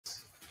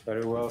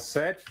Very well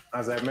said.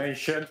 As I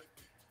mentioned,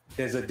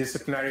 there's a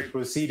disciplinary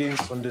proceedings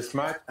on this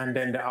match, and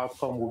then the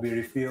outcome will be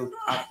revealed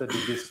after the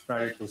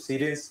disciplinary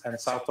proceedings. And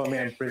Sao Tome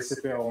and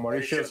Principe or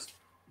Mauritius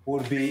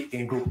will be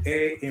in Group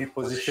A in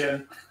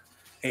position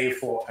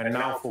A4. And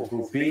now for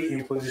Group B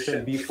in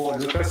position B4,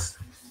 Lucas.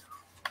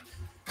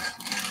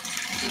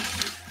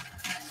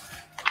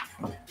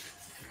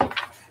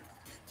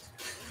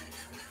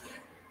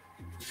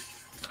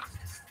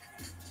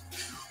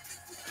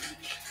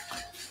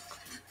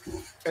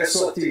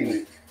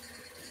 Eswatini.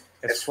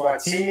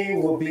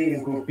 Eswatini will be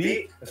in Group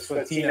B.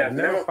 Eswatini have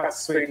never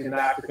participated in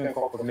the African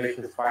Cup of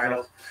Nations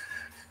final.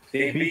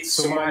 They beat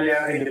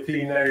Somalia in the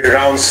preliminary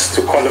rounds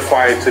to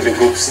qualify to the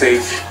group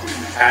stage.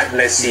 And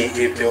let's see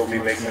if they'll be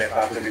making it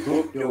out of the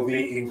group. They'll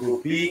be in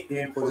Group B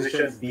in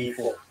position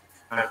B4.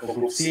 And for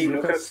Group C,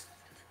 Lucas.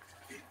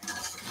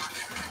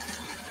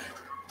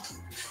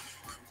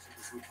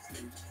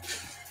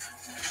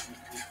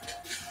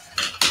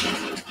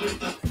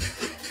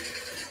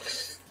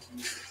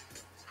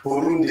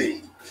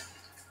 Burundi.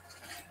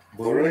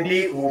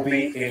 Burundi will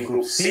be in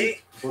Group C.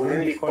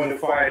 Burundi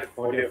qualified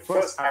for their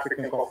first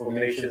African Cup of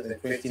Nations in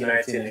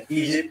 2019 in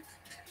Egypt.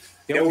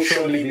 They will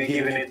surely be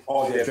giving it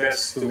all their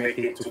best to make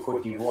it to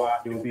Cote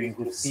d'Ivoire. They will be in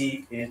Group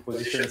C in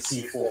position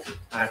C4.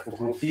 And for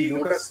Group D,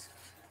 Lucas.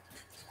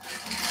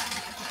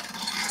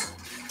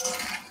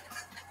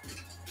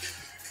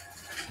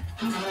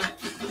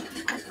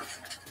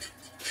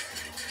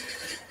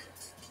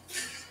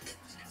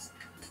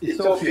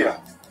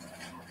 Ethiopia.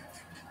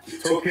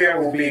 Ethiopia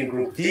will be in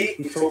Group D.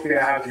 Ethiopia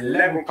have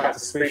 11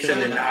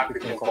 participation in the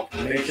African Cup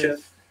of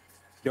Nations.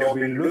 They'll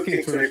be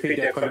looking to repeat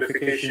their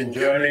qualification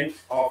journey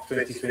of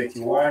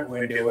 2021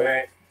 when they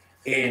were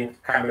in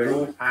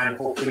Cameroon and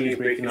hopefully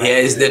breaking out. Here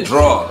is the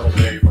draw.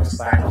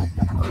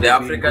 The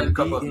African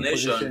Cup of in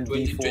Nations position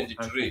D4 and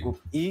 2023. for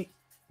Group E,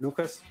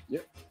 Lucas.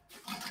 Yep.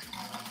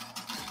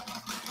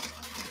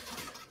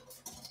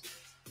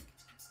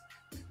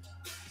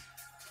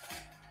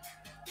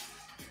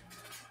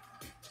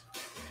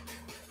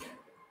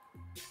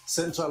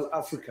 Central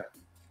Africa.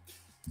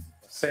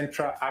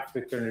 Central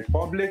African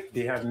Republic.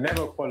 They have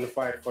never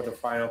qualified for the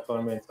final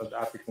tournament of the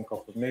African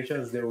Cup of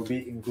Nations. They will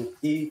be in Group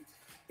E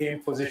in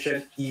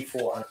position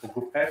E4. And for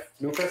Group F,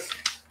 Lucas.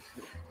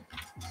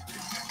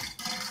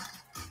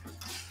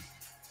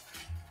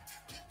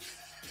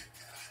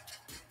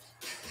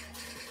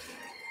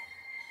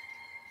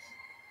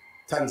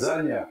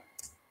 Tanzania.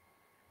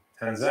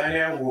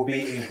 Tanzania will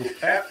be in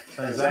Group F.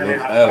 Tanzania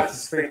Group have F.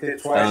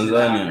 participated twice in the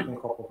Tanzania. African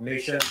Cup of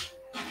Nations.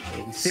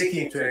 They'll be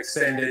seeking to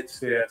extend it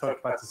to their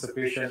third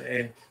participation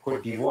in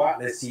Cote d'Ivoire.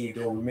 Let's see if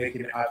they'll be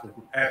making it out of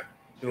Group F.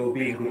 They will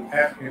be in Group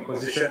F in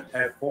position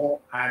F4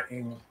 and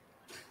in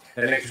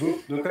the next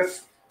group,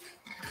 Lucas.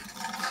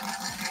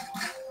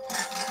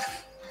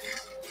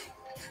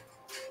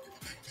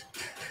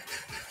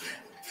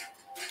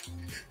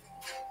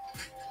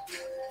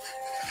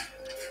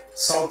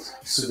 South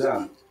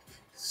Sudan.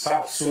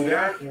 South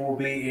Sudan will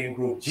be in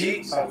Group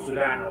G. South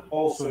Sudan have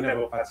also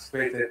never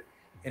participated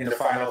in the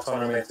final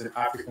tournament in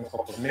African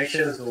Cup of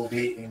Nations. They will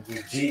be in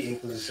Group G in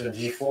position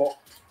G4.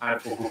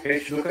 And for Group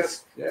H,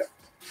 Lucas, Yeah.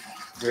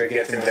 we're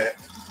getting there.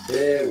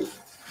 There.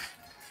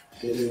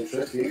 Getting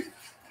interesting.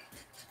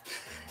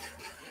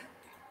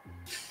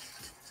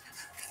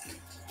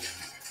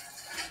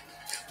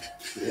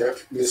 Yeah.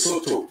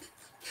 Lesotho.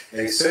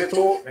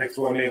 Lesotho, next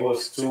one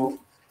neighbors to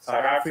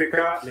South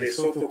Africa.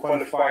 Lesotho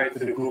qualified to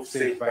the group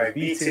stage by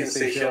beating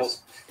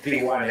Seychelles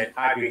 3-1 in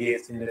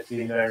aggregate in the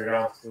preliminary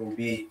round. They will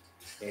be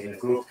in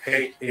Group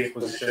H in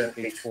position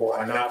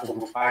H4. And now for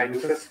Group I,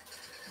 Lucas.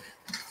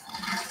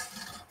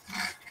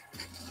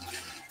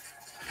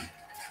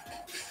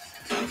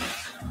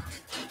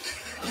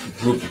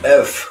 Group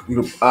F,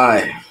 Group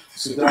I.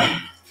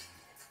 Sudan.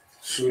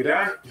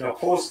 Sudan, the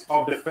host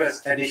of the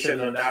first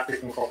edition of the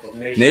African Cup of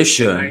Nations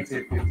in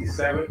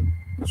 1957.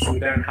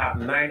 Sudan have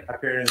 9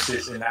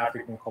 appearances in the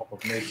African Cup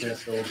of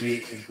Nations. So will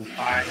be in Group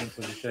I in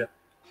position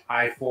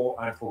I4.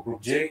 And for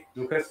Group J,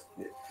 Lucas.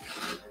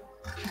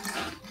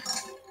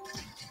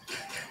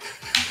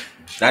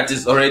 That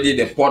is already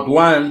the pot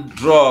 1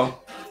 draw.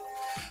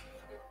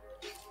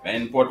 We're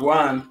in pot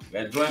 1.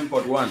 We're drawing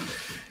pot 1.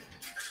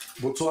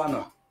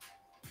 Botswana.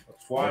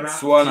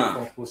 Botswana.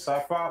 From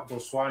Kusafa.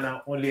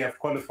 Botswana only have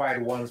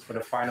qualified once for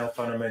the final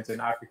tournament in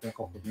African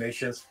Cup of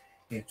Nations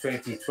in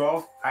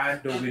 2012,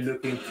 and they'll be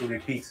looking to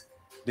repeat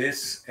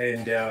this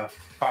in their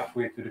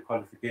pathway to the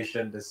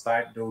qualification this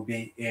time. They'll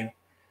be in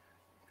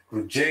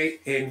Group J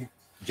in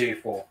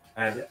J4,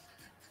 and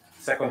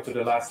second to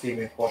the last team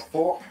in Pot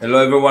 4.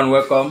 Hello everyone,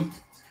 welcome.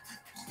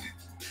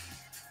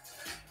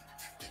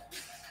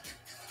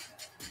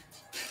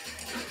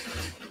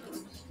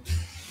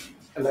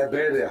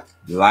 Liberia.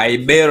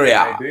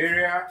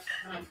 Liberia,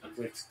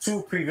 with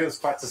 2 previous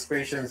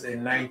participations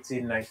in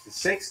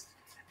 1996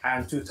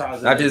 and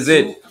 2002. That is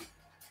it.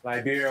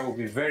 Liberia will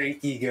be very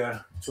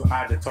eager to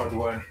add the 3rd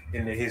one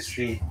in the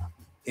history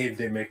if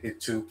they make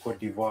it to Cote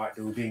d'Ivoire.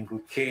 They will be in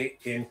Group K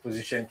in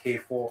position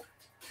K4.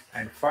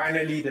 And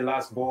finally, the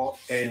last ball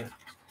in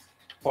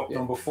Pot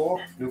number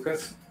 4,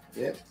 Lucas.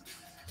 Yeah.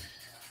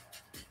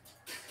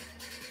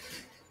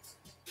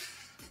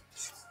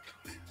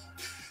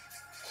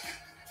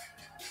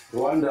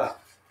 Rwanda.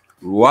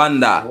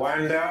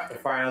 Rwanda, the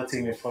final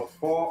team in pot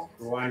 4.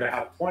 Rwanda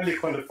have only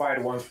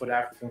qualified once for the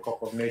African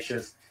Cup of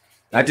Nations.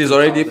 That is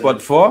already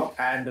pot 4.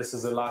 And this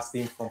is the last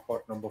team from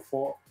pot number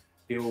 4.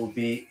 They will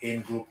be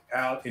in Group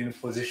L in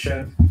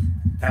position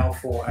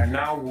L4. And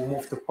now we'll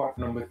move to pot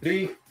number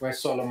 3, where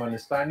Solomon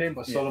is standing.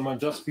 But Solomon,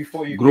 just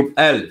before you Group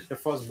L. the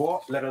first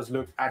ball, let us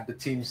look at the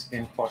teams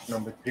in pot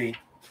number 3.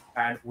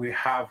 And we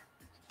have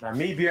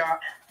Namibia,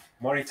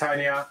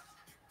 Mauritania,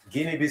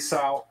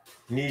 Guinea-Bissau,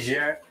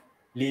 Niger,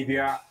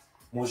 Libya,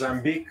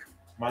 Mozambique,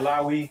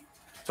 Malawi,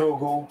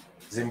 Togo,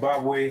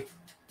 Zimbabwe,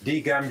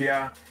 The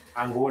Gambia,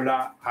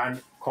 Angola,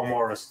 and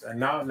Comoros. And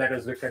now let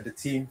us look at the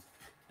team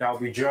that will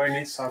be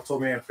joining Sao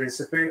Tome and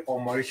Principe or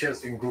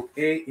Mauritius in Group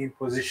A in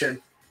position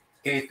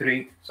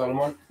A3.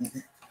 Solomon,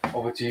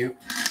 over to you.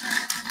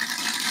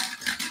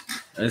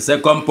 And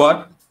second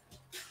pot.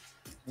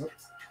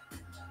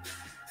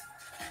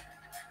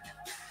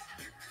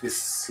 Is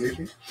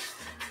sleeping?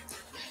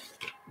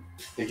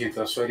 Did you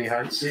got sweaty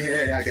hands?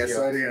 Yeah, I got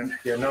sweaty hands.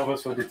 You're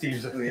nervous for the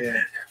teams.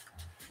 Yeah.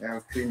 I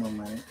have cream on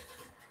my hand.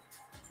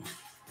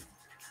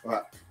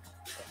 What?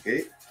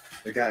 Okay.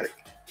 I got it.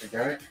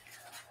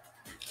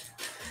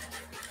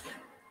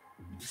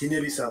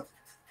 Guinea-Bissau.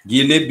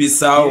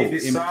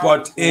 Guinea-Bissau in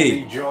pot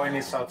A.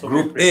 Joining Sao Tome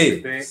Group and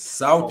Principe, A.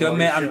 Sao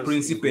Tome and Mauritius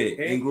Principe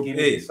in Group A.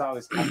 Guinea-Bissau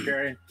is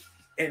appearing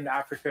in the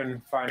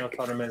African final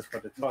tournaments for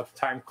the third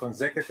time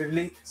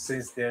consecutively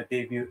since their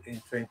debut in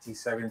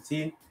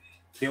 2017.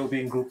 They will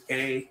be in Group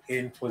A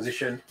in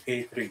position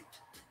A3.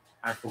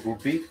 And for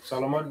Group B,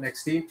 Solomon,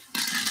 next team.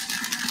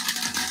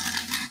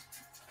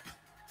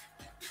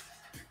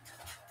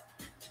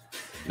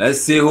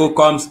 Let's see who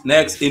comes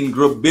next in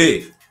Group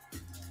B.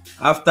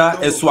 After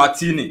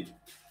Eswatini.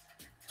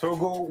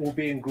 Togo will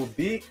be in Group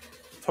B.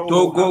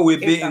 Togo will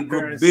be in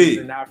Group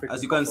B.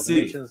 As you can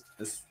see,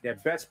 their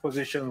best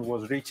position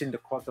was reaching the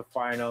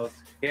quarterfinals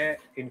here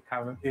in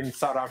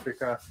South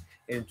Africa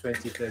in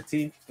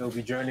 2013. They'll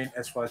be joining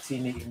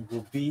Eswatini in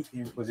Group B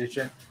in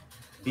position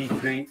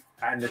B3,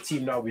 and the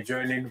team that will be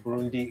joining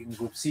Burundi in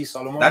Group C.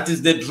 Solomon. That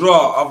is the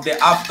draw of the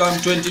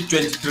AFCON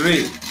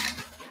 2023.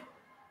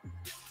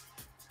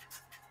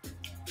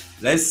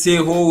 Let's see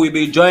who will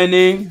be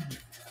joining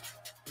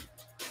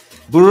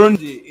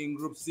Burundi in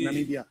Group C.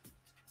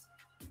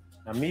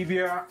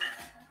 Namibia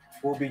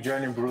will be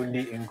joining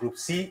Burundi in Group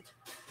C.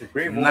 The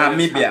Brave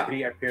Warriors Namibia had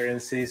 3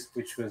 appearances,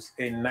 which was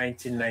in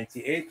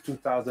 1998,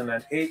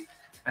 2008,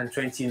 and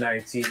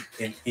 2019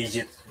 in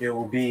Egypt. They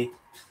will be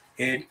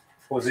in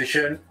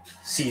position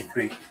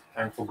C3.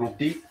 And for Group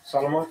D,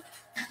 Solomon.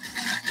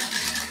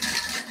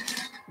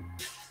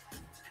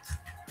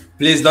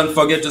 Please don't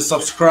forget to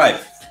subscribe,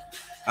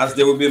 as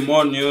there will be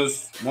more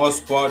news, more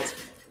sport,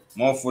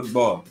 more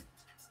football.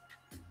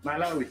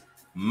 Malawi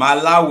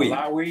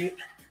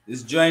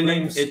is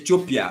joining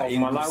Ethiopia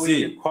in Group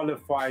C.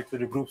 Qualified to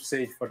the group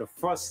stage for the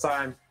first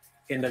time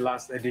in the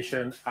last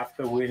edition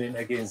after winning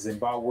against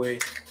Zimbabwe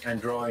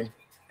and drawing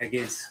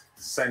against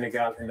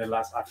Senegal in the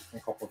last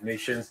African Cup of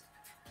Nations.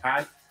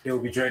 And they will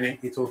be joining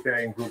Ethiopia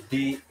in Group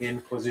D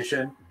in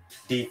position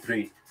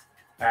D3.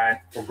 And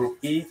for Group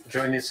E,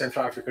 joining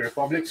Central African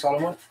Republic,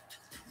 Solomon.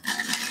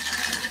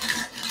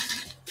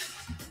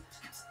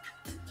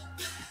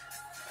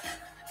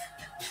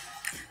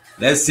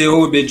 Let's see who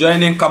will be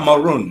joining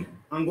Cameroon.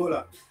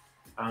 Angola.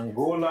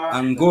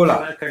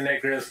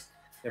 Negros,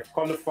 they've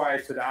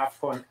qualified to the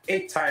AFCON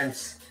 8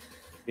 times.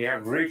 They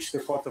have reached the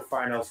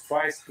quarterfinals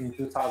twice in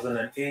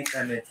 2008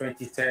 and in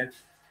 2010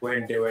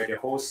 when they were the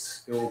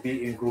hosts. They will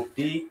be in Group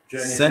D,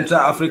 joining Central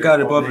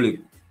African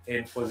Republic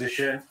in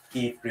position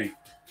E3.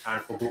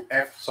 And for Group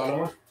F,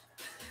 Solomon.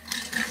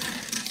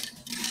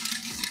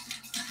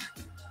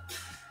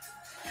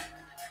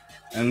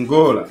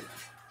 Angola.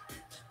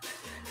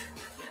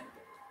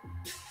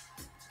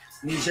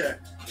 Niger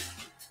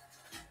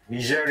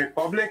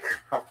Republic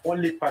have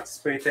only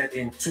participated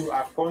in 2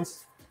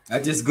 AFCONs.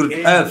 That is Group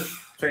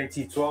F.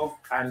 2012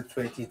 and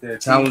 2013.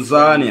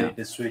 Tanzania.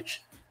 They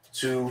switch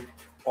to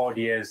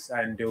ODS,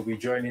 and they'll be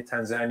joining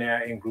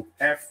Tanzania in Group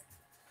F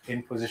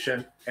in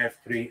position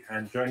F3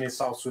 and joining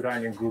South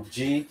Sudan in Group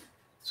G.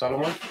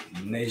 Solomon?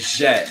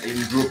 Niger in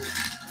Group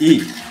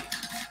E.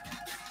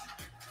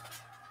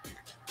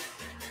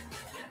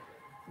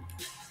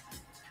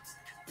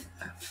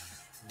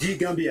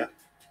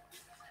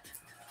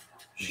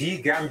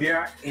 The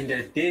Gambia in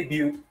their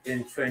debut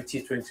in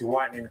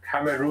 2021 in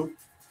Cameroon.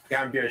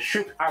 Gambia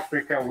shook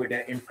Africa with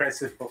their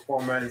impressive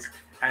performance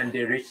and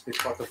they reached the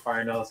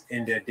quarterfinals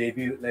in their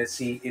debut. Let's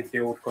see if they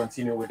would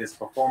continue with this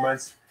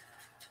performance.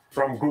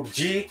 From Group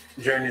G,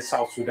 joining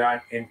South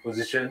Sudan in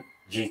position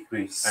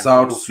G3.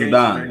 South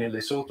Sudan. Joining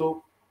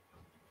Lesotho.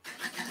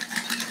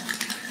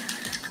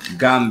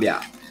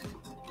 Gambia.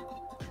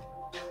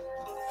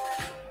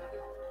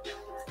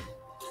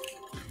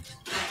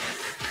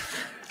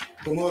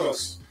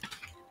 Comoros.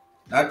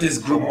 That is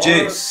Group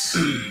J.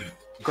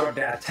 got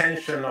the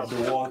attention of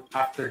the world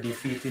after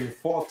defeating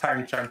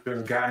four-time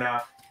champion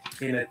Ghana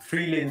in a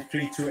thrilling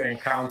 3-2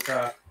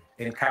 encounter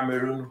in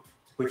Cameroon,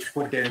 which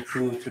put them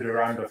through to the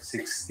round of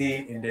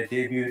 16 in their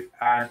debut.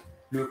 And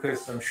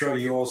Lucas, I'm sure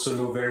you also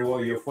know very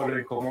well, you're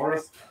following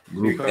Comoros.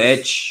 Group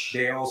H.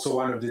 They're also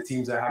one of the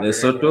teams that have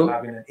Lesotho.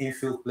 having an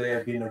infield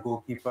player being a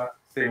goalkeeper,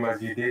 same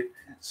as you did.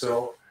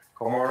 So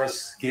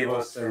Comoros gave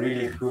us a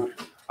really good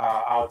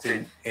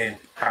outing in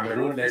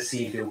Cameroon. Let's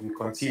see if they'll be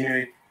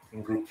continuing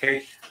in Group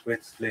H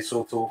with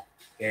Lesotho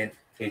in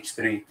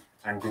H3.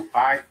 And Group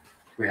I,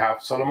 we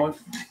have Solomon.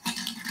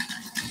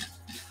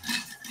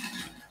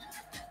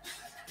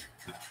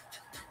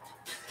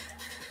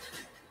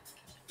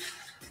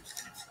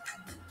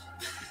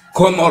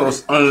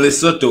 Comoros and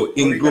Lesotho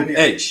in Group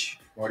H.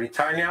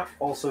 Mauritania,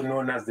 also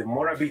known as the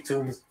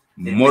Morabitoons.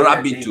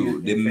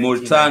 Morabitu, the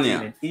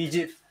Mauritania. In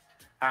Egypt,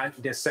 and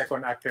their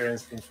second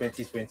appearance in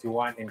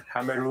 2021 in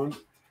Cameroon.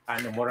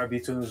 And the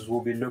Morabitoons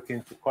will be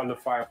looking to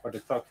qualify for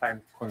the third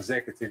time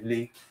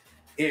consecutively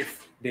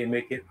if they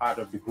make it out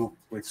of the group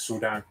with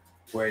Sudan,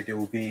 where they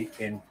will be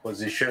in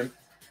position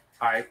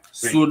I.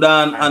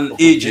 Sudan and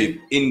Egypt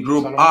in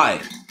Group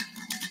I.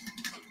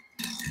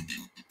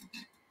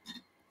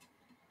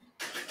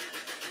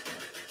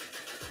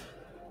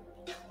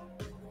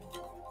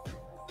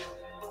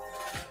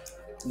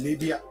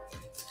 Libya.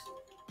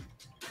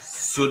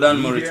 Sudan,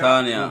 Libya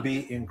Mauritania. will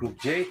be in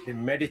Group J. The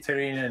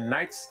Mediterranean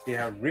Knights, they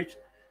have reached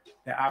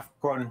the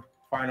AFCON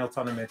final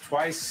tournament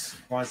twice,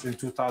 once in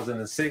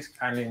 2006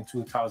 and in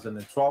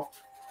 2012.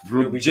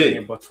 Group J.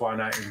 In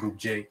Botswana in Group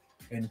J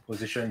in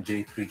position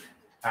J3.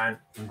 And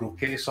in Group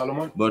K,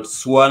 Solomon.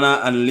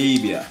 Botswana and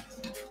Libya.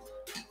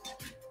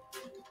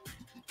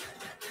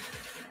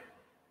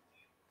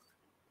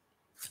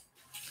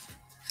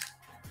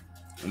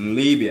 In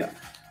Libya.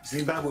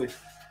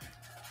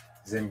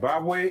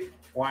 Zimbabwe,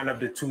 one of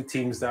the two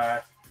teams that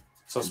are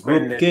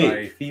suspended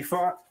by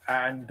FIFA,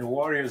 and the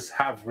Warriors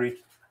have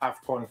reached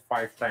AFCON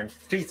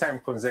 3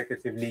 times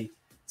consecutively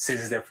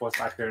since their first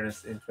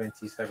appearance in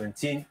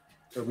 2017.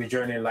 They'll be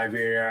joining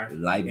Liberia.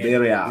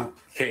 In Group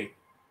K.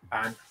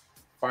 And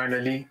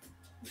finally,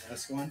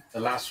 the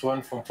last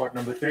one from port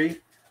number 3.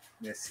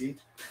 Let's see.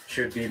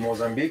 Should be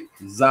Mozambique.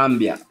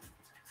 Zambia.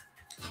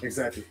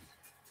 Exactly.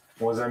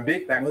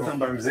 Mozambique, that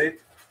confirms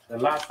it. The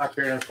last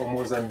appearance for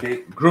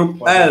Mozambique Group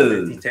was L.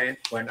 in 2010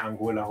 when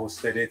Angola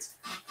hosted it.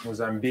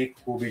 Mozambique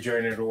will be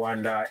joining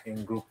Rwanda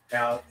in Group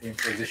L in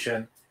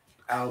position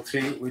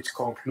L3, which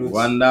concludes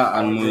Rwanda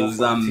and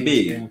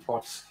Mozambique in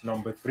port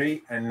number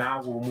 3. And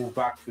now we'll move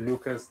back to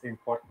Lucas in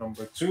port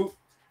number 2,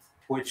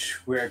 which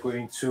we are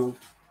going to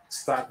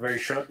start very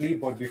shortly.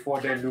 But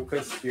before then,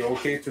 Lucas, you're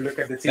okay to look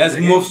at the teams. Let's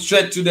move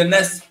straight to the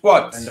next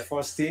spot. And the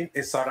first team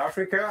is South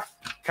Africa,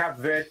 Cape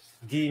Verde,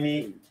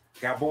 Guinea,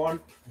 Gabon,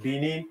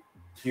 Benin,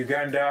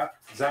 Uganda,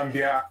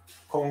 Zambia,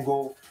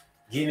 Congo,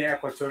 Guinea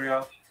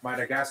Equatorial,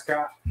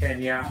 Madagascar,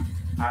 Kenya,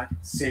 and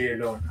Sierra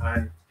Leone.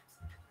 And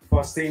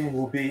first team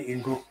will be in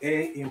Group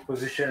A in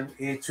position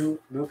A2.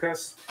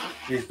 Lucas,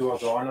 please do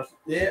us the honors.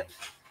 Yeah.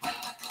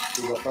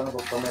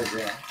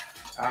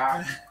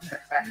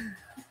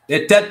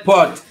 The third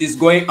part is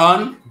going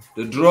on,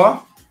 the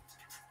draw.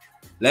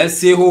 Let's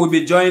see who will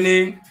be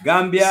joining.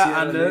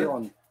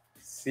 Gambia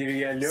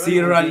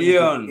Sierra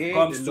Leone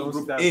comes to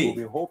Group A. Will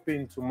be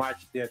hoping to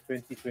match their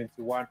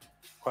 2021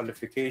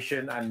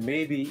 qualification and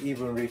maybe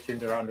even reaching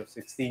the round of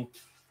 16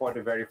 for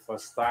the very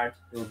first time.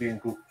 It will be in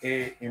Group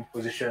A in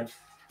position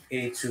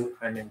A2,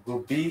 and in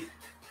Group B,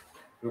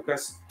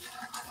 Lucas.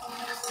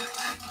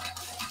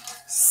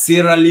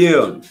 Sierra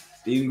Leone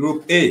in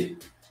Group A.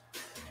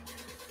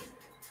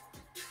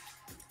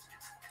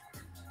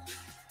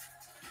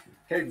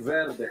 Cape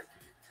Verde.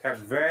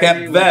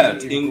 Cape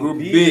Verde in Group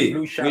B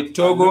with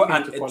Togo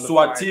and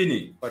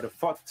Eswatini. For the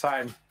fourth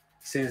time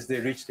since they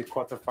reached the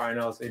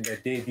quarterfinals in their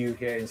debut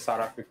here in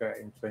South Africa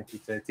in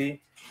 2013.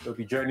 They'll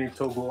be joining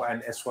Togo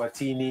and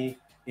Eswatini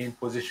in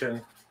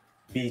position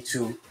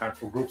B2. And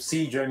for Group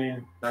C,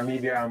 joining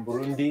Namibia and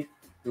Burundi.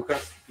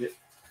 Lucas? Yeah.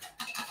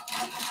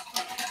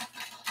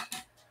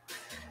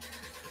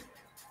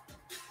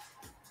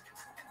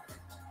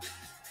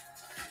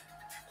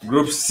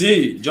 Group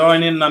C,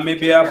 joining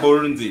Namibia,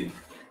 Burundi.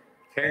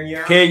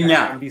 Kenya.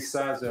 Harambee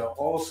Stars are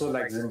also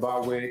like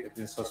Zimbabwe, they've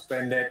been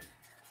suspended,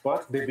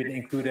 but they've been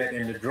included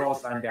in the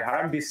draws, and the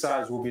Harambee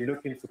Stars will be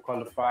looking to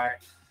qualify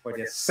for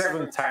their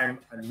 7th time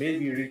and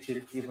maybe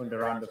reaching even the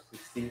round of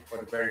 16 for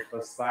the very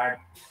first time.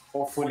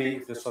 Hopefully,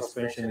 if the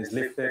suspension is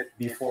lifted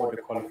before the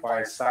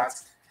qualifier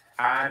starts,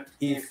 and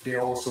if they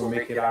also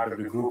make it out of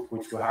the group,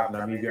 which will have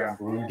Namibia and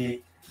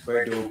Burundi,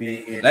 where they will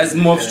be in. Let's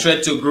move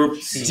straight to Group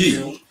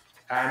D.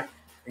 And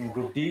in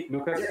Group D,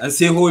 Lucas. And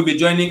see who will be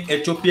joining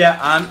Ethiopia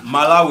and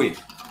Malawi.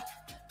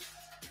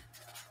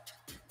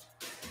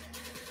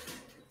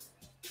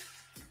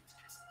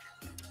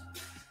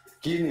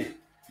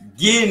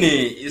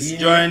 Guinea is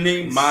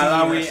joining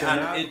Malawi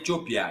and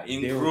Ethiopia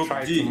in Group D. They will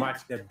try to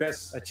match their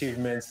best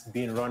achievements,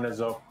 being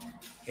runners-up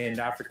in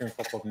the African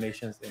Cup of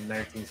Nations in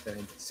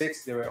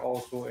 1976. They were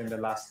also in the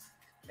last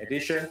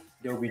edition.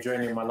 They will be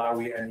joining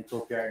Malawi and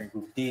Ethiopia in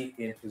Group D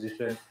in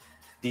position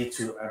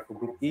D2. And for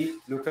Group E,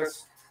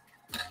 Lucas?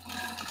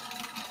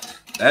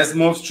 Let's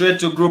move straight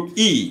to Group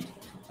E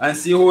and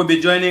see who will be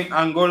joining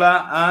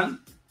Angola and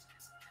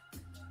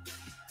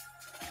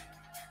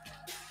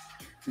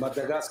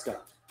Madagascar.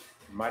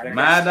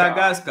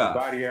 Madagascar.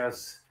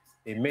 Barriers.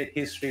 They made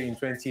history in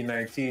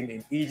 2019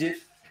 in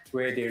Egypt,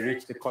 where they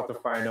reached the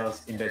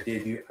quarterfinals in their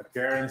debut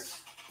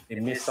appearance. They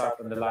missed out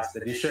on the last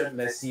edition.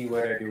 Let's see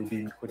whether they will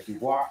be in Cote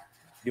d'Ivoire.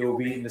 They will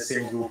be in the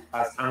same group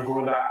as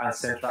Angola and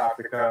Central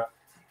Africa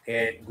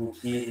in Group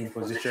E in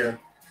position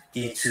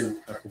E2.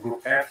 And for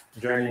Group F,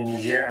 joining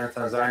Niger and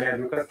Tanzania,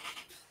 Lucas.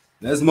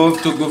 Let's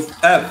move to Group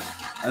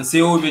F and see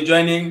who will be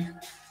joining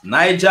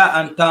Niger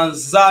and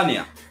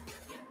Tanzania.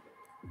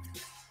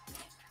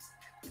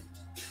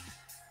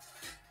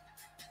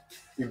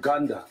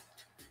 Uganda.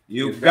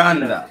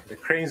 The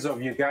Cranes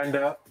of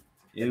Uganda,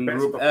 in the best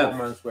Group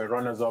performance, F. were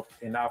runners-up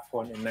in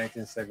AFCON in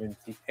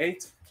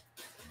 1978.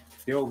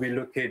 They will be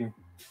looking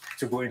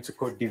to go into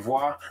Cote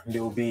d'Ivoire. They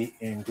will be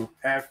in Group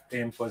F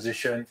in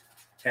position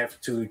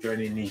F2,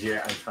 joining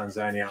Niger and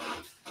Tanzania.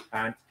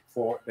 And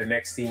for the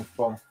next team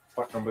from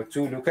pot number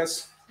 2,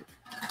 Lucas.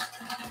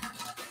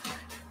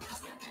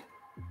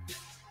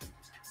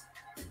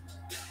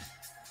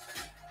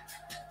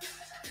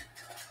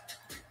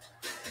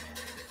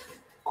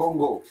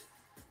 Congo.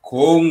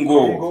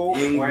 Congo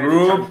in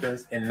Group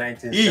in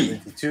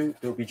 1972. E.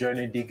 They'll be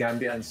joining the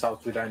Gambia and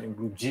South Sudan in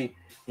Group G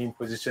in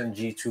position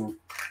G2.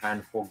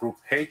 And for Group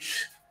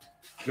H,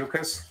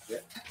 Lucas. Yeah.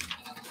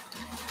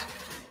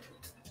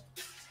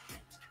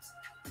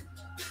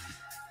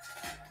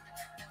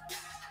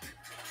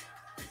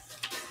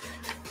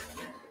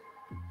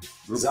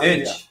 Group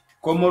Zambia. H,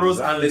 Comoros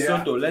and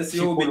Lesotho. Let's see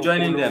who will be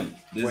joining them.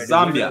 The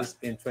Zambia.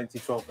 In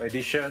 2012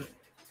 edition.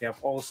 They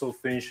have also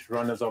finished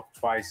runners-up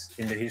twice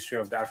in the history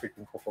of the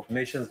African Cup of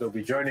Nations. They'll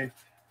be joining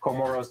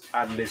Comoros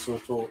and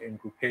Lesotho in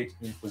Group H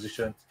in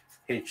position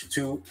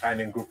H2,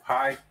 and in Group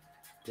I.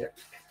 Yeah.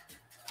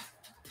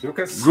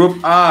 Lucas.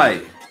 Group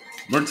I,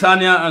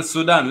 Mauritania and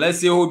Sudan. Let's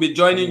see who will be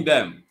joining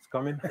them. It's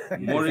coming.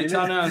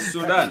 Mauritania and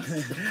Sudan.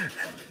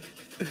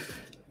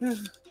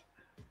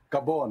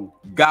 Gabon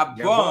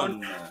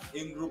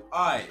in Group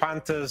I.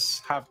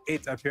 Panthers have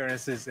 8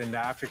 appearances in the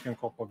African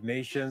Cup of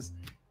Nations.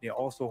 They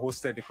also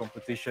hosted the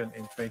competition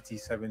in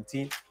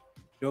 2017.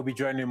 They'll be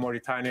joining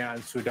Mauritania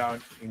and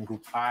Sudan in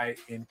Group I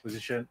in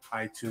position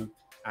I2.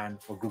 And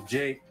for Group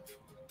J,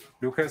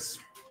 Lucas.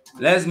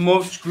 Let's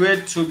move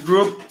straight to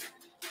Group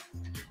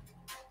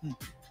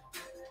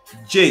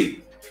J.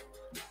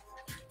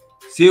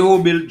 See who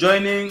will be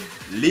joining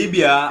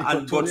Libya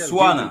and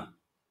Botswana.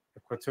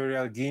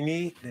 Equatorial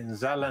Guinea, the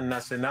Nzala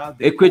Nacional.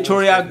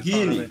 Equatorial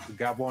Guinea.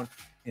 Gabon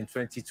in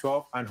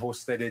 2012 and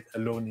hosted it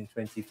alone in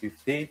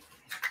 2015.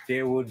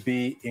 They would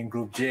be in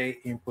Group J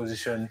in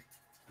position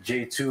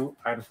J2.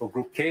 And for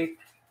Group K,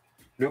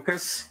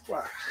 Lucas.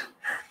 Wow.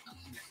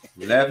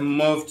 Let's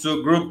move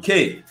to Group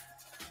K.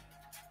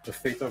 The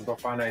fate of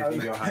Bafana is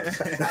in your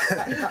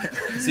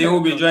hands. See who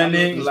will be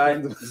joining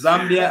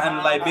Zambia and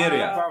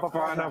Liberia.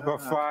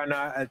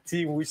 Bafana, a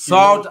team which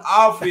South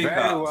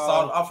Africa. Well.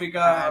 South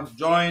Africa have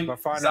joined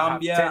Bafana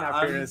Zambia have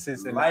 10 appearances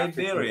and in the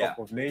Liberia. Cup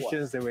of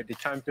Nations. They were the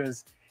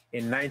champions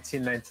in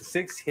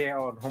 1996 here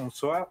on home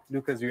soil.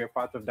 Lucas, you were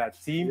part of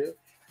that team.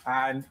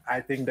 Yeah. And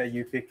I think that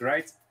you picked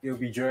right. You'll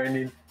be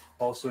joining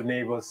also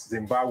neighbors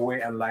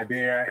Zimbabwe and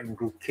Liberia in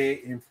Group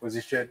K in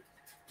position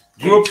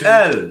Group G2.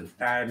 L.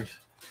 And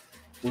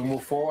we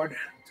move forward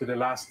to the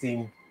last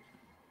team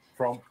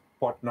from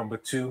pot number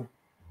 2.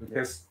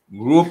 Lucas.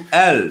 Group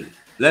L.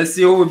 Let's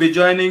see who will be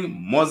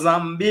joining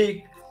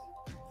Mozambique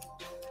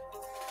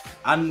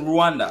and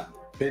Rwanda.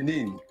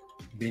 Benin.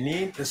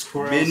 The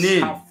Squirrels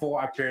have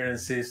 4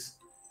 appearances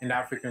in the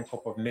African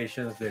Cup of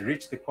Nations. They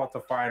reached the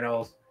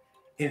quarterfinals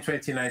in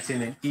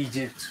 2019 in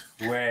Egypt,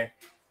 where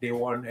they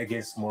won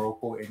against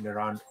Morocco in the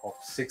round of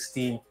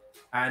 16.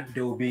 And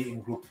they will be in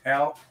Group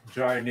L,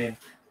 joining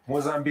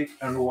Mozambique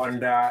and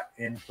Rwanda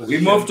in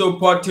position. We move to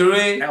Pot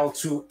 3,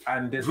 L2,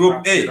 and this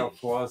Group A.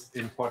 of course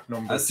in pot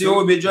number 2. See who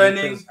will be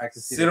joining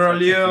Sierra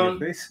Leone,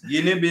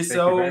 Guinea-Bissau.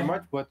 Thank you very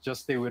much, but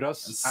just stay with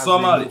us as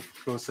Somalia. we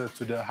move closer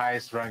to the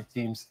highest ranked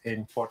teams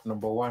in pot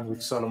number 1,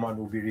 which Solomon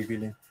will be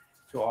revealing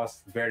to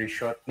us very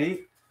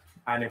shortly.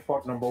 And in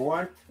pot number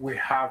 1, we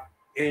have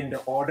in the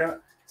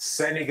order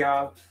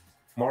Senegal,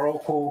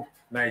 Morocco,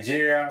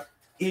 Nigeria,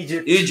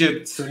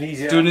 Egypt,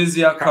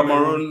 Tunisia,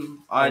 Cameroon,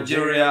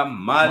 Algeria,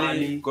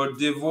 Mali, Cote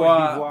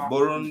d'Ivoire,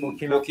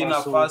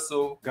 Burkina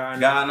Faso,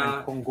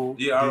 Ghana, Congo,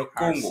 DR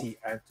Congo.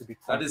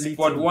 That is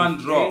pot 1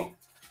 draw.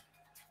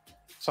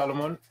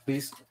 Solomon,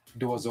 please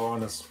do us the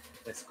honors.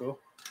 Let's go.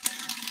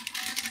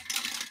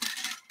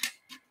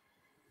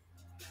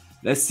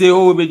 Let's see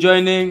who will be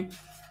joining.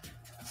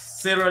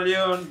 Sierra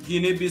Leone,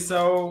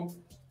 Guinea-Bissau,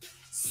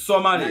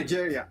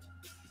 Somalia.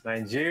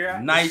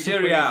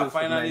 Nigeria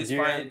finally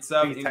finds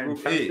itself in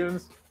Group A.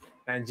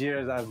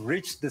 Nigerians have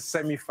reached the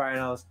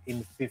semi-finals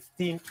in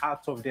 15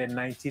 out of their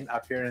 19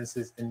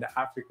 appearances in the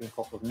African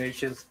Cup of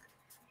Nations.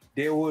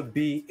 They would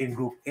be in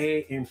Group A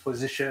in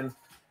position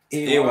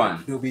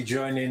A1. They'll be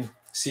joining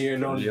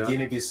Sierra Leone,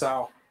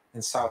 Guinea-Bissau,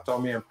 and Sao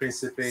Tome and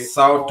Principe.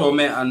 Sao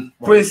Tome and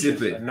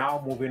Principe. And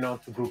now moving on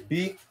to Group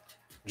B,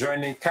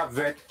 joining Cape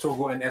Verde,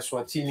 Togo, and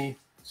Eswatini.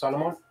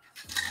 Solomon?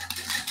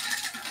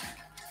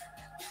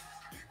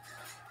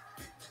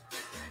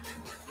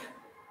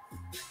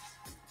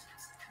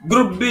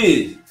 Group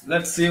B,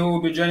 let's see who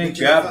will be joining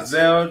Cape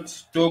Verde,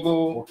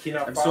 Togo,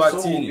 Burkina and Faso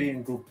Swatini. will be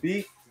in Group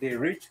B. They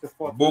reached the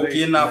fourth Burkina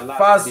place in the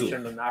last Faso.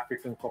 edition of the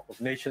African Cup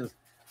of Nations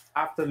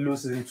after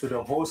losing to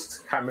the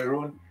host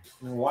Cameroon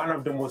in one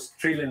of the most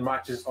thrilling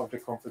matches of the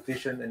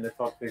competition in the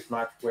third place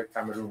match where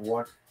Cameroon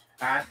won.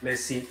 And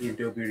let's see if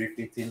they'll be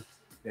repeating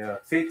their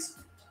fate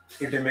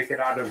if they make it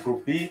out of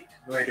Group B,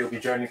 where they'll be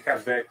joining Cape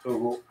Verde,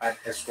 Togo, and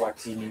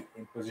Eswatini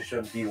in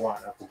position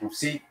B1. And for Group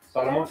C,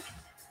 Solomon?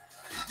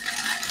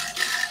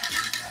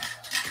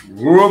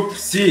 Group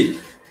C,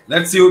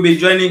 let's see who will be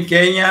joining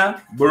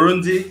Kenya,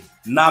 Burundi,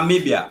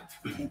 Namibia.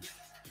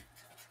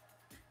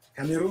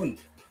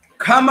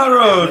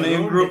 Cameroon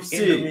in Group C.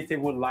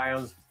 Indomitable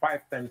Lions,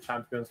 5-time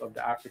champions of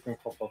the African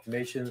Cup of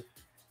Nations,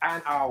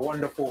 and our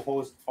wonderful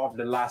host of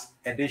the last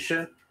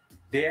edition.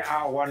 They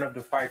are one of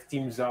the 5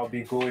 teams that will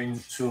be going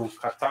to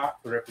Qatar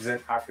to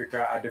represent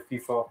Africa at the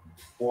FIFA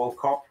World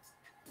Cup.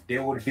 They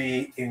would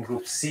be in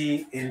Group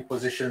C in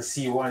position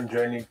C1,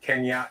 joining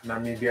Kenya,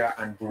 Namibia,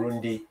 and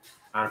Burundi.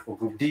 And for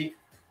Group D,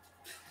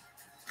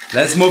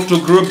 let's move to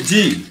Group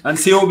D and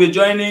see who will be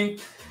joining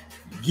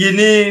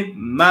Guinea,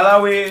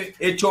 Malawi,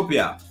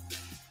 Ethiopia.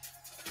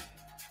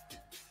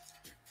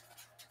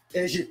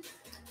 Egypt.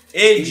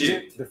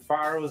 The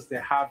Pharaohs,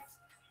 they have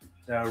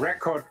the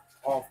record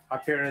of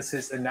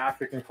appearances in the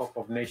African Cup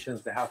of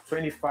Nations. They have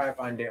 25,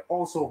 and they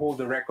also hold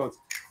the records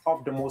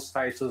of the most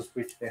titles,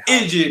 which they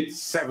have. Egypt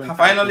 7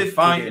 finally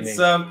find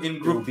itself in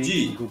Group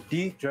D. Group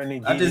D,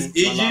 joining that Guinea, is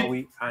Egypt,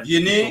 Malawi, and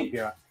Guinea,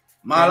 Ethiopia.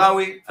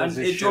 Malawi, and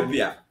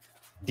Ethiopia.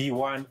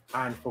 D1.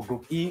 And for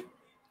Group E,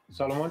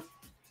 Solomon?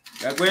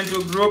 We are going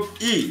to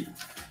Group E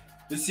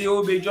to see who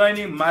will be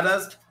joining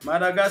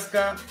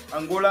Madagascar,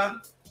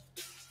 Angola,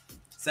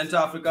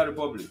 Central African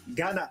Republic.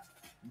 Ghana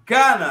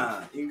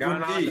in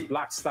Group E. The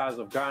Black Stars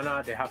of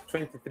Ghana, they have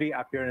 23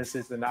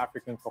 appearances in the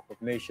African Cup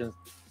of Nations.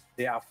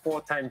 They are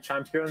 4-time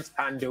champions,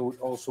 and they would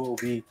also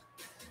be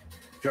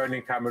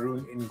joining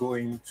Cameroon in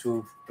going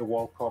to the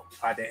World Cup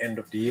at the end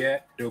of the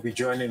year. They'll be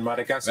joining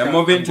Madagascar. We're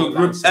moving to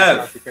Group South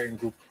F. Africa in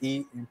Group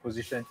E in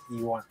position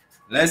E1.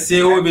 Let's see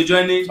who will be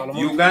joining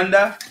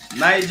Uganda,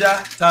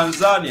 Niger,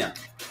 Tanzania.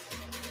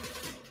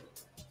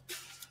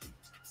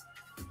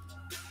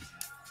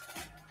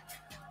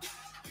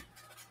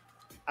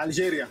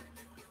 Algeria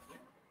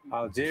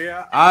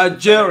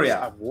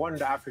have won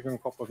the African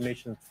Cup of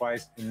Nations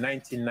twice in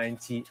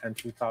 1990 and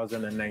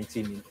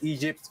 2019 in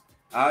Egypt.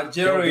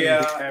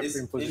 Algeria is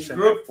in position in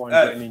Group F1,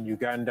 F joining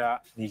Uganda,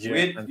 Niger,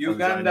 with and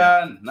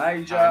Uganda,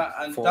 Niger,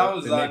 and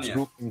for the next Tanzania.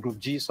 group, in Group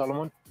G,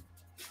 Solomon?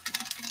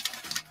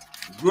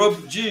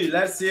 Group G,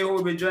 let's see who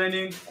will be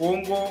joining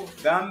Congo,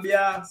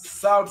 Gambia,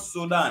 South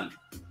Sudan.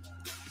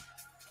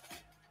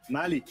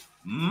 Mali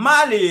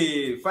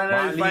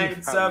Finally finds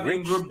itself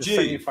in Group G.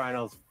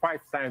 Semi-finals 5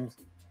 times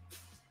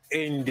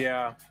in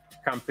their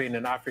campaign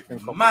in African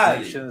Cup of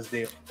Nations.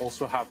 They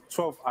also have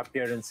 12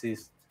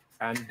 appearances,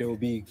 and they will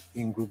be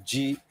in Group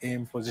G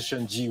in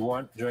position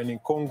G1, joining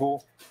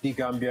Congo, the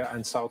Gambia,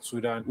 and South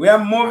Sudan. We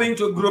are moving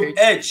to Group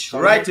H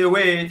right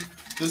away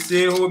to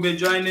see who will be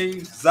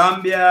joining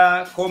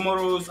Zambia,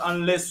 Comoros,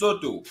 and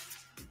Lesotho.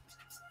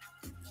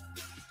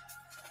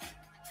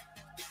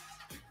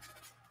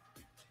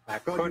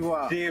 Cote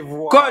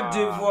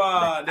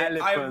d'Ivoire, the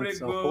Ivory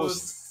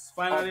Coast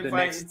finally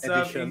finds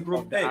itself in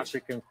Group H.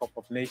 African Cup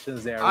of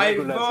Nations. They are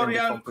regulars in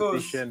the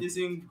competition is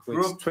in with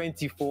Group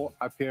 24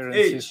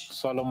 appearances. H.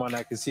 Solomon,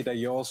 I can see that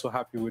you're also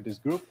happy with this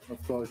group.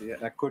 Of course,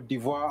 yeah. Cote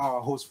d'Ivoire,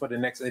 our host for the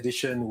next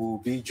edition, will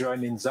be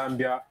joining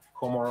Zambia,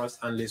 Comoros,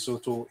 and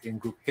Lesotho in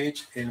Group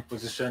H in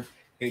position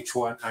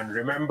H1. And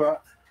remember,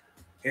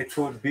 it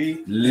would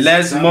be...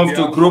 Let's move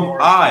to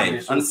Group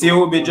I and see who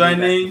will be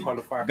joining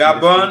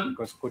Gabon,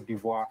 because Cote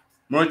d'Ivoire,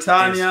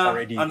 Mauritania,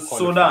 and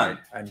Sudan.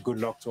 And good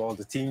luck to all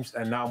the teams.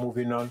 And now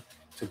moving on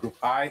to Group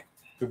I,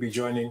 to be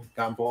joining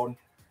Gabon,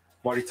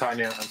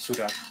 Mauritania, and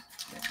Sudan.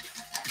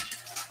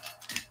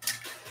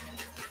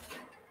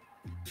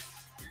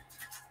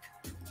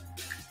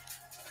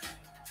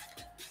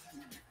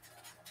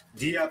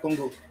 DR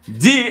Congo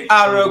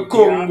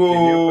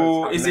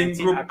is in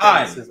Group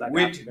I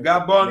with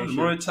Gabon,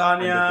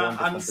 Mauritania,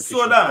 and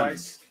Sudan.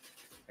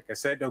 Like I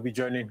said, they'll be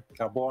joining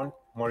Gabon,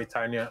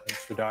 Mauritania, and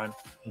Sudan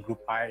in Group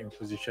I in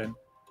position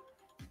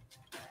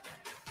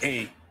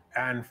A.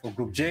 And for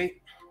Group J,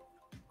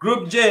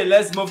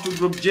 let's move to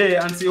Group J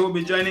and see who will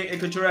be joining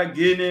Equatorial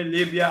Guinea,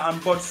 Libya,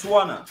 and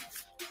Botswana.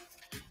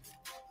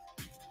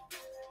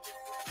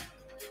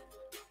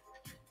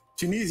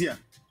 Tunisia.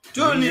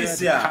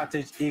 The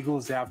Carthage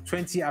Eagles, they have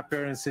 20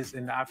 appearances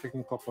in the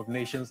African Cup of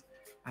Nations.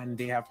 and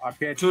they have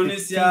appeared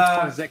Tunisia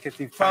 15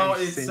 consecutive found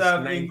times since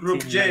itself in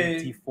Group J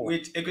 1994.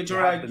 with They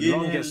Equatorial have the Guinea,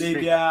 longest streak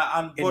Libya,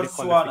 and in the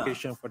Botswana.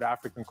 qualification for the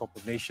African Cup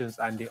of Nations,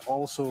 and they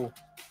also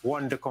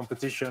won the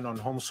competition on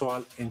home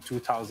soil in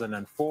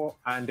 2004,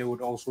 and they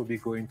would also be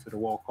going to the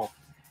World Cup.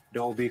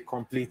 They'll be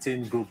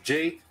completing Group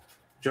J.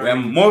 We're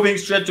moving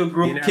straight to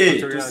Group K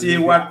to see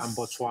what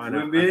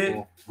will be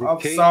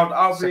of South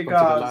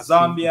Africa,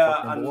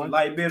 Zambia, and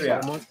Liberia,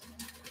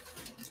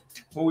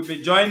 who will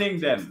be joining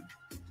them.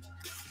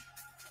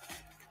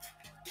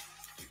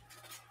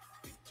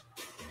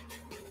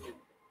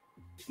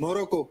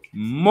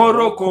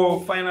 Morocco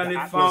finally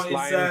found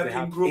itself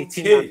in Group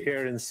 18 K.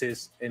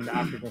 appearances in the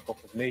African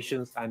Cup of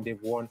Nations, and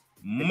they've won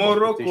the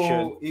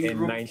Morocco in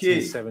Group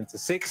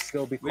 1976.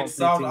 They'll be with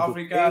South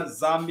Africa,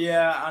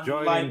 Zambia, and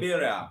joining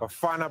Liberia.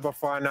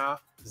 Bafana,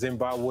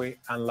 Zimbabwe,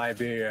 and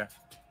Liberia.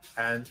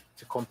 And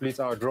to complete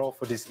our draw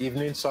for this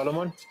evening,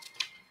 Solomon,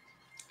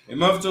 we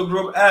move to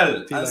Group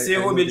L and see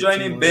who will be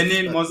joining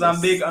Benin,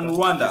 Mozambique, and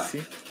Rwanda.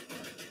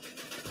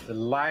 The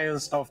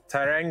Lions of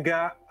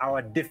Teranga,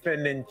 our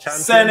defending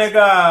champions,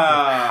 Senegal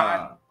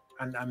had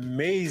an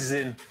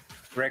amazing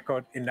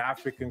record in the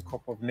African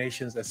Cup of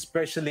Nations,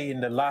 especially in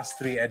the last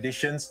 3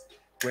 editions,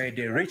 where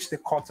they reached the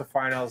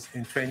quarterfinals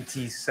in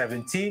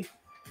 2017.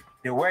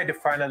 They were the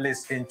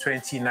finalists in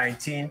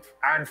 2019,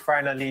 and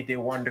finally they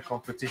won the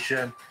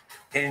competition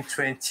in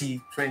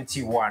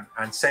 2021.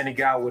 And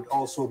Senegal would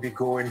also be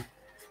going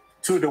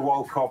to the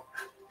World Cup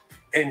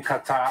in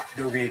Qatar.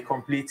 They'll be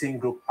completing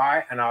Group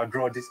I, and our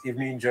draw this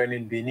evening,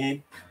 joining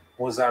Benin,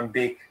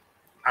 Mozambique.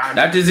 And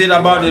that is it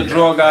about the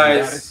draw,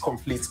 guys.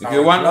 If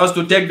you want us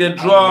to take the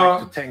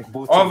draw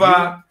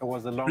over,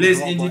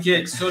 please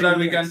indicate so that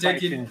we can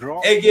take it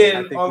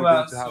again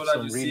over, so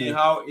that you see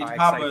how it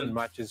happened.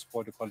 Matches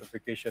for the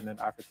qualification and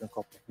African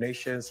Cup of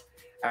Nations.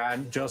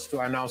 And just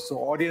to announce to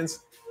the audience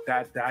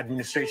that the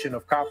administration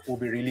of CAF will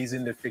be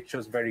releasing the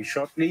fixtures very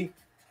shortly,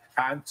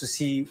 and to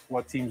see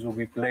what teams will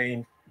be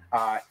playing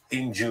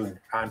in June.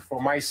 And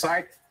from my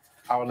side,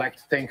 I would like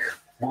to thank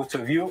both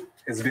of you.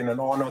 It's been an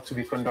honor to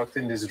be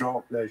conducting this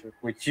draw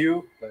with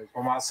you.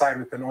 From our side,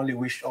 we can only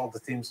wish all the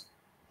teams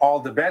all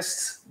the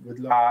best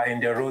in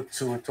their road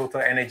to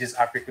Total Energies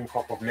African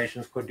Cup of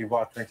Nations Côte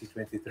d'Ivoire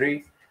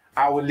 2023.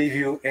 I will leave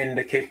you in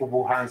the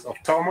capable hands of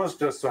Thomas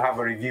just to have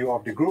a review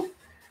of the group.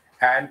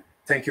 And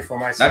thank you for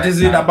my side. That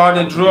is it about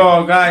the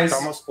draw, guys.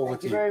 Thomas, over to you.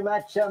 Thank you very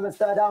much,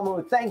 Mr.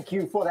 Adamu. Thank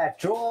you for that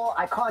draw.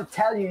 I can't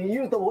tell you, you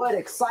used the word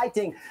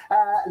exciting.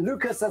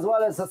 Lucas as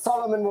well as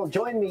Solomon will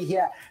join me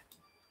here.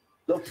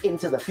 Look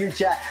into the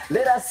future.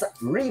 Let us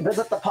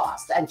revisit the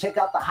past and check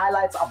out the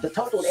highlights of the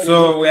total.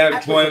 So we are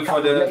going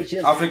for the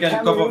African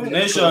Cup of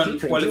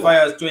Nations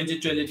Qualifiers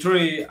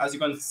 2023. As you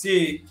can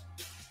see,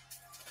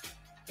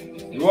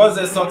 it was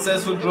a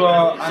successful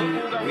draw,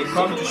 and we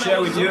come to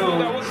share with you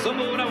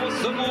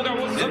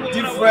the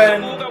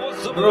different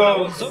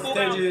draw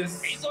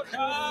stages.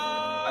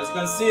 As you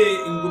can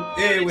see, in Group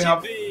A, we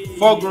have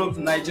 4 groups: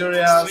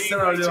 Nigeria,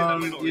 Sierra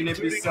Leone,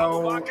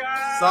 Guinea-Bissau,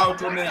 Sao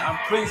Tome and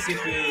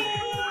Principe.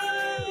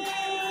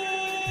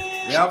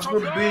 We have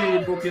Group B,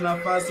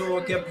 Burkina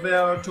Faso, Cape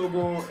Verde,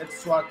 Togo,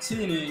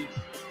 Eswatini.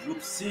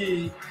 Group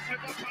C,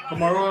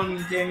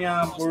 Cameroon,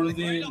 Kenya,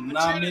 Burundi,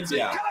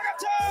 Namibia.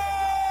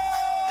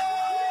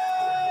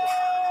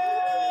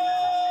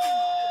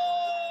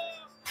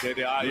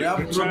 We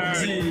have Group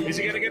D,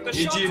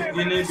 Egypt,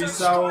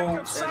 Guinea-Bissau,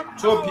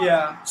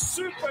 Ethiopia.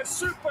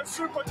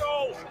 Super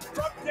goal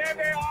from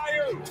Dele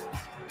Ayew.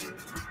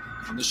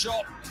 And the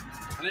shot.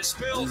 And it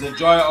spills. It's the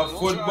joy of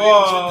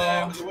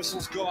football. The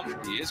whistle's gone.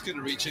 He is going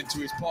to reach into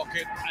his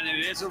pocket, and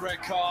it is a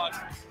red card.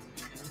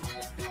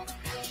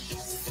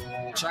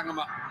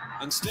 Changama,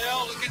 and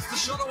still gets the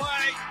shot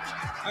away.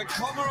 And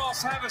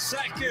Comoros have a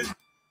second.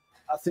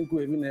 I think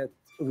we haven't had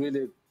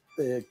really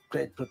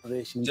great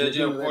preparation.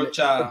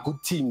 A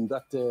good team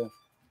that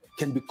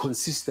can be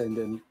consistent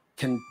and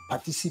can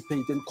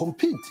participate and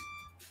compete.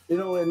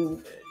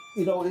 In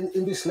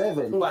this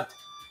level.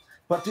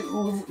 But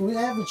we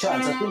have a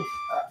chance.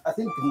 I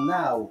think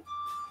now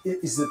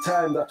is the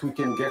time that we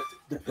can get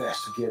the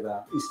players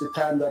together. It's the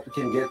time that we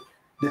can get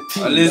the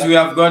team. At least we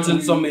have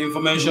gotten some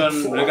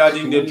information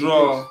regarding the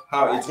draw,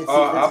 how it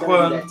all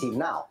happened.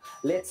 Now,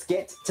 let's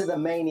get to the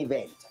main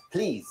event.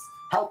 Please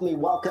help me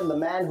welcome the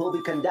man who will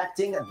be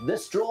conducting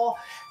this draw,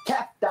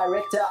 CAF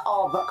Director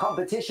of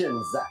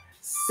Competitions,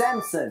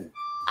 Samson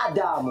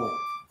Adamu.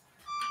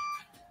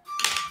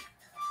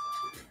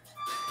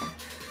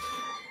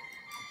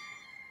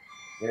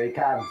 Here he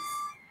comes,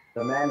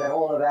 the man that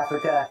all of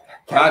Africa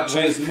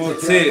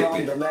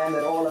the man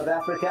that all of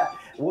Africa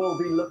will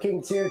be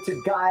looking to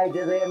guide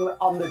them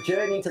on the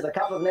journey to the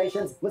Cup of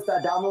Nations.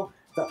 Mr. Adamu,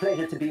 it's a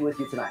pleasure to be with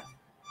you tonight.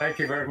 Thank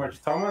you very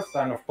much, Thomas.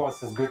 And of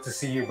course, it's good to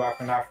see you back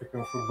in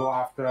African football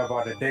after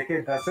about a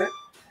decade. That's it.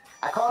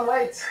 I can't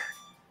wait.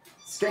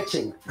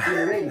 Stretching.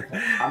 You're ready.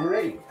 I'm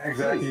ready.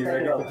 Exactly.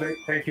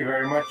 Thank you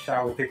very much.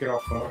 I will take it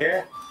off from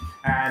here.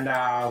 And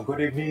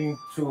good evening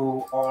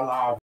to all our